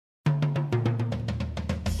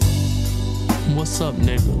What's up,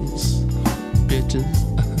 niggas, bitches?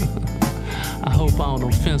 I hope I don't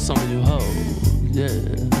offend some of you hoes, yeah.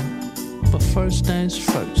 But first things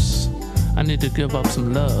first, I need to give up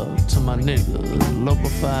some love to my nigga, Local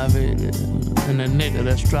 580, and the nigga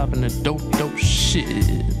that's dropping the dope shit.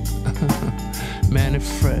 Man, it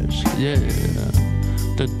fresh, yeah.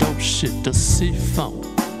 The dope shit, the C-Funk,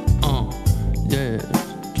 yeah.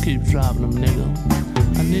 Keep dropping them,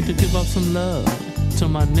 nigga. I need to give up some love to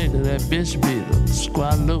my nigga, that bitch beater,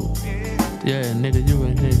 Squaloo. Yeah, nigga, you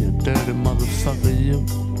in here, you dirty motherfucker, you.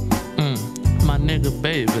 My nigga,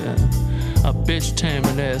 baby, a bitch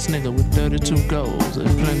taming ass nigga with 32 goals and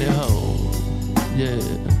plenty of hoes. Yeah.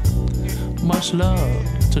 Much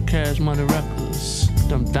love to Cash Money Records,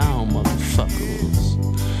 them down motherfuckers.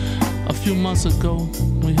 A few months ago,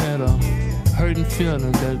 we had a hurting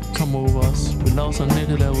feeling that come over us. We lost a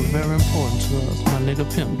nigga that was very important to us, my nigga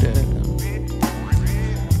Pimp Daddy.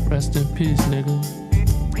 Rest in peace, nigga.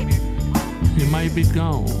 You might be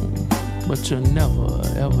gone, but you'll never,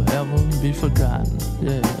 ever be forgotten,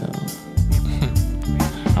 yeah.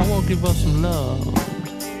 I won't give up some love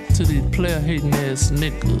to these player-hating ass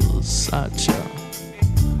niggas out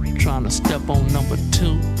here trying to step on number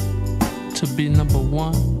 2 to be number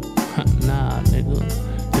 1. Nah, nigga,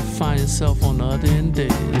 you find yourself on the other end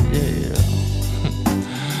dead, yeah.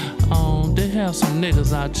 They have some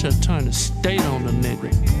niggas out here turning state on the nigga.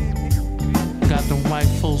 Got them white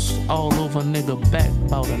folks all over a nigga back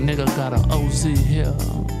about a nigga got a OZ here,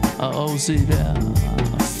 a OZ there,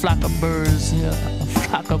 a flock of birds here, a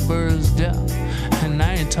flock of birds there. And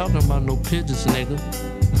I ain't talking about no pigeons, nigga.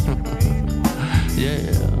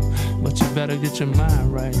 Yeah, but you better get your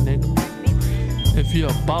mind right, nigga. If you're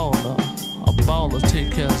a baller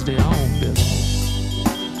take care of their own business.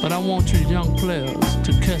 But I want you young players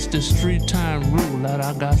to catch this 3-time rule that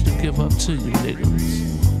I got to give up to you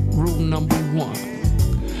niggas. Rule number 1,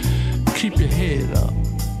 keep your head up,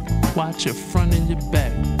 watch your front and your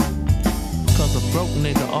back, cause a broke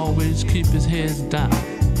nigga always keep his head down,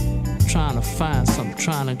 trying to find something,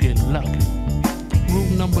 trying to get lucky. Rule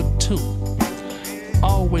number 2,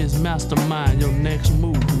 always mastermind your next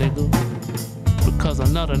move, nigga, because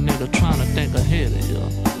another nigga trying to think ahead of you.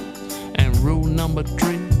 And rule number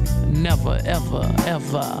 3, never ever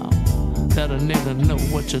let a nigga know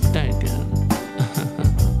what you're thinking.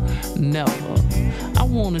 Never. I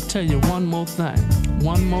want to tell you one more thing.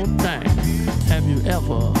 Have you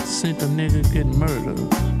ever seen a nigga get murdered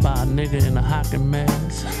by a nigga in a hockey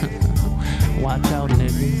mask? Watch out,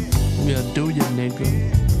 nigga. We'll do you,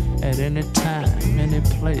 nigga, at any time, any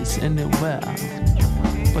place, anywhere.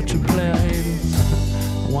 But you player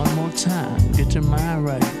haters, one more time, get your mind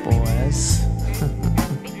right, boys.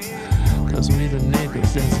 Cause we the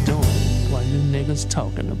niggas that's doing it while you niggas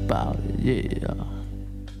talking about it, yeah.